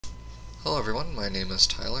Hello everyone, my name is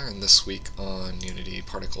Tyler, and this week on Unity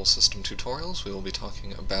Particle System Tutorials we will be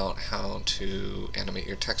talking about how to animate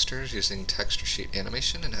your textures using texture sheet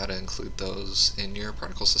animation and how to include those in your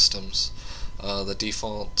particle systems. The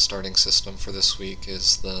default starting system for this week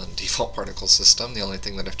is the default particle system. The only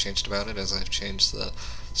thing that I've changed about it is I've changed the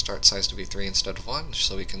start size to be 3 instead of 1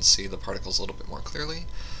 so we can see the particles a little bit more clearly.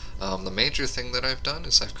 The major thing that I've done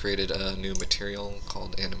is I've created a new material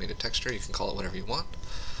called animated texture. You can call it whatever you want.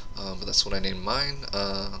 But that's what I named mine,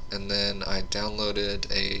 and then I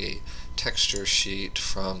downloaded a texture sheet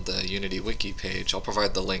from the Unity wiki page. I'll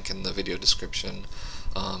provide the link in the video description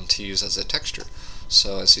to use as a texture.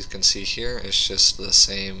 So as you can see here, it's just the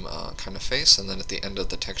same kind of face, and then at the end of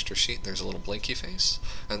the texture sheet there's a little blinky face.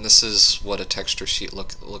 And this is what a texture sheet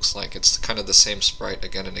looks like. It's kind of the same sprite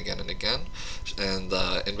again and again and again, and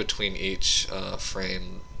in between each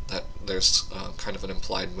frame there's kind of an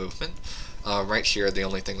implied movement. Right here, the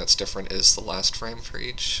only thing that's different is the last frame for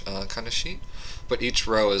each kind of sheet, but each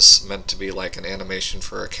row is meant to be like an animation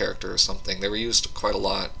for a character or something. They were used quite a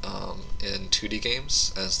lot in 2D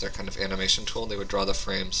games as their kind of animation tool. They would draw the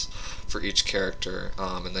frames for each character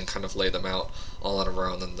and then kind of lay them out all in a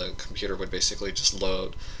row, and then the computer would basically just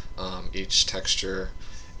load each texture,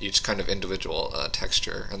 each kind of individual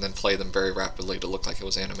texture, and then play them very rapidly to look like it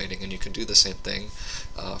was animating. And you can do the same thing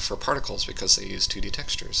for particles because they use 2D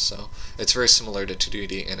textures. So it's very similar to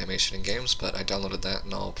 2D animation in games, but I downloaded that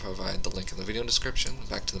and I'll provide the link in the video description.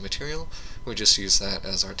 Back to the material, we just use that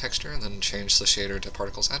as our texture and then change the shader to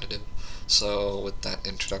particles additive. So with that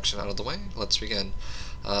introduction out of the way, let's begin.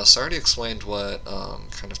 So I already explained what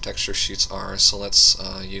kind of texture sheets are, so let's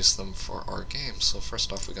use them for our game. So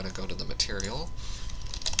first off, we're going to go to the material.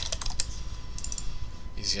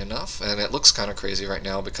 Easy enough, and it looks kind of crazy right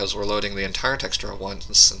now because we're loading the entire texture at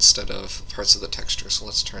once instead of parts of the texture. So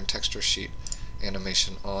let's turn texture sheet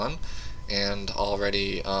animation on, and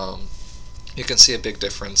already you can see a big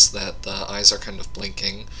difference that the eyes are kind of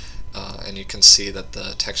blinking, and you can see that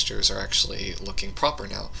the textures are actually looking proper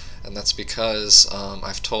now, and that's because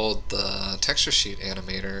I've told the texture sheet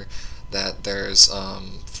animator that there's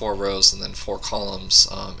 4 rows and then 4 columns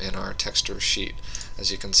in our texture sheet.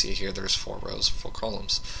 As you can see here, there's 4 rows, 4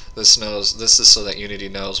 columns. This is so that Unity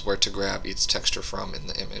knows where to grab each texture from in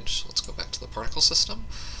the image. Let's go back to the particle system,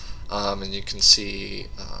 and you can see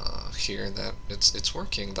here that it's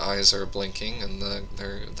working. The eyes are blinking and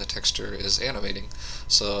the texture is animating.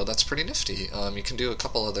 So that's pretty nifty. You can do a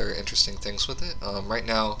couple other interesting things with it. Right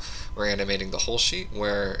now we're animating the whole sheet,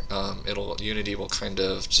 where Unity will kind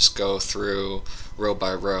of just go through row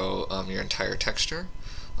by row your entire texture.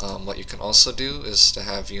 What you can also do is to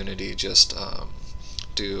have Unity just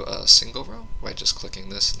do a single row by just clicking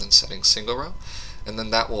this and then setting single row, and then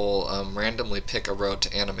that will randomly pick a row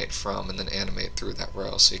to animate from and then animate through that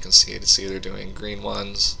row. So you can see it's either doing green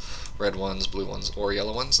ones, red ones, blue ones, or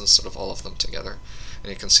yellow ones instead of all of them together.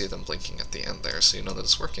 And you can see them blinking at the end there, so you know that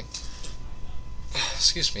it's working.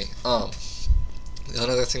 Excuse me.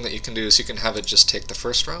 Another thing that you can do is you can have it just take the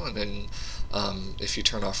first row, and then if you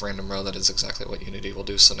turn off random row, that is exactly what Unity will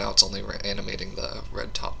do. So now it's only animating the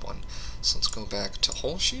red top one. So let's go back to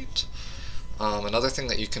whole sheet. Another thing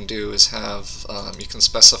that you can do is have, you can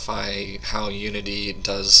specify how Unity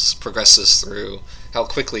progresses through, how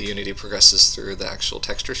quickly Unity progresses through the actual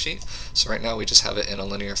texture sheet. So right now we just have it in a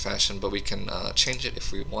linear fashion, but we can change it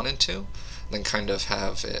if we wanted to, then kind of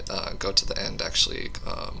have it go to the end actually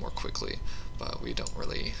more quickly. But we don't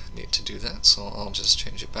really need to do that, so I'll just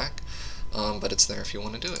change it back. But it's there if you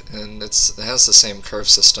want to do it. And it has the same curve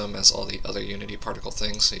system as all the other Unity particle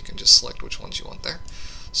things, so you can just select which ones you want there.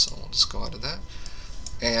 So we'll just go out of that.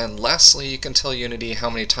 And lastly, you can tell Unity how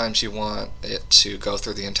many times you want it to go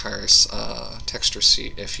through the entire texture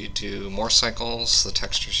sheet. If you do more cycles, the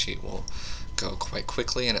texture sheet will go quite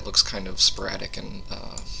quickly, and it looks kind of sporadic and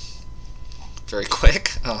very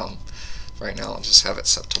quick. Right now I'll just have it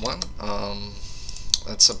set to 1.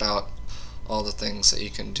 That's about all the things that you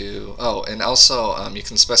can do. Oh, and also you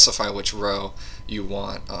can specify which row you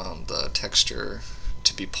want the texture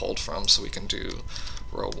to be pulled from, so we can do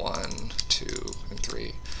row 1, 2, and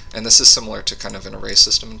 3. And this is similar to kind of an array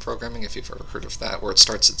system in programming, if you've ever heard of that, where it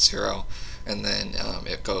starts at 0 and then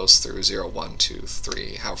it goes through 0, 1, 2,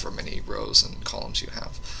 3, however many rows and columns you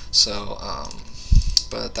have. So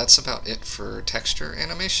but that's about it for texture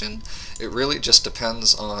animation. It really just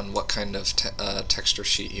depends on what kind of texture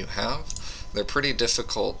sheet you have. They're pretty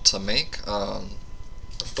difficult to make,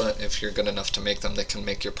 but if you're good enough to make them, they can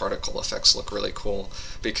make your particle effects look really cool,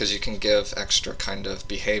 because you can give extra kind of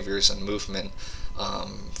behaviors and movement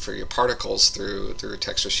for your particles through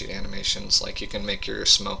texture sheet animations. Like you can make your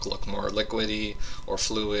smoke look more liquidy or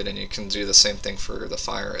fluid, and you can do the same thing for the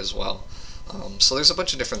fire as well. So there's a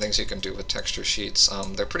bunch of different things you can do with texture sheets.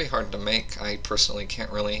 They're pretty hard to make. I personally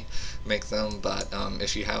can't really make them, but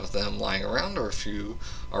if you have them lying around, or if you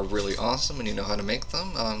are really awesome and you know how to make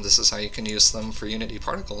them, this is how you can use them for Unity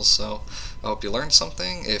particles. So I hope you learned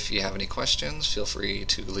something. If you have any questions, feel free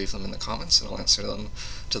to leave them in the comments and I'll answer them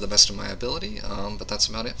to the best of my ability. But that's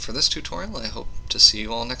about it for this tutorial. I hope to see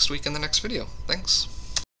you all next week in the next video. Thanks!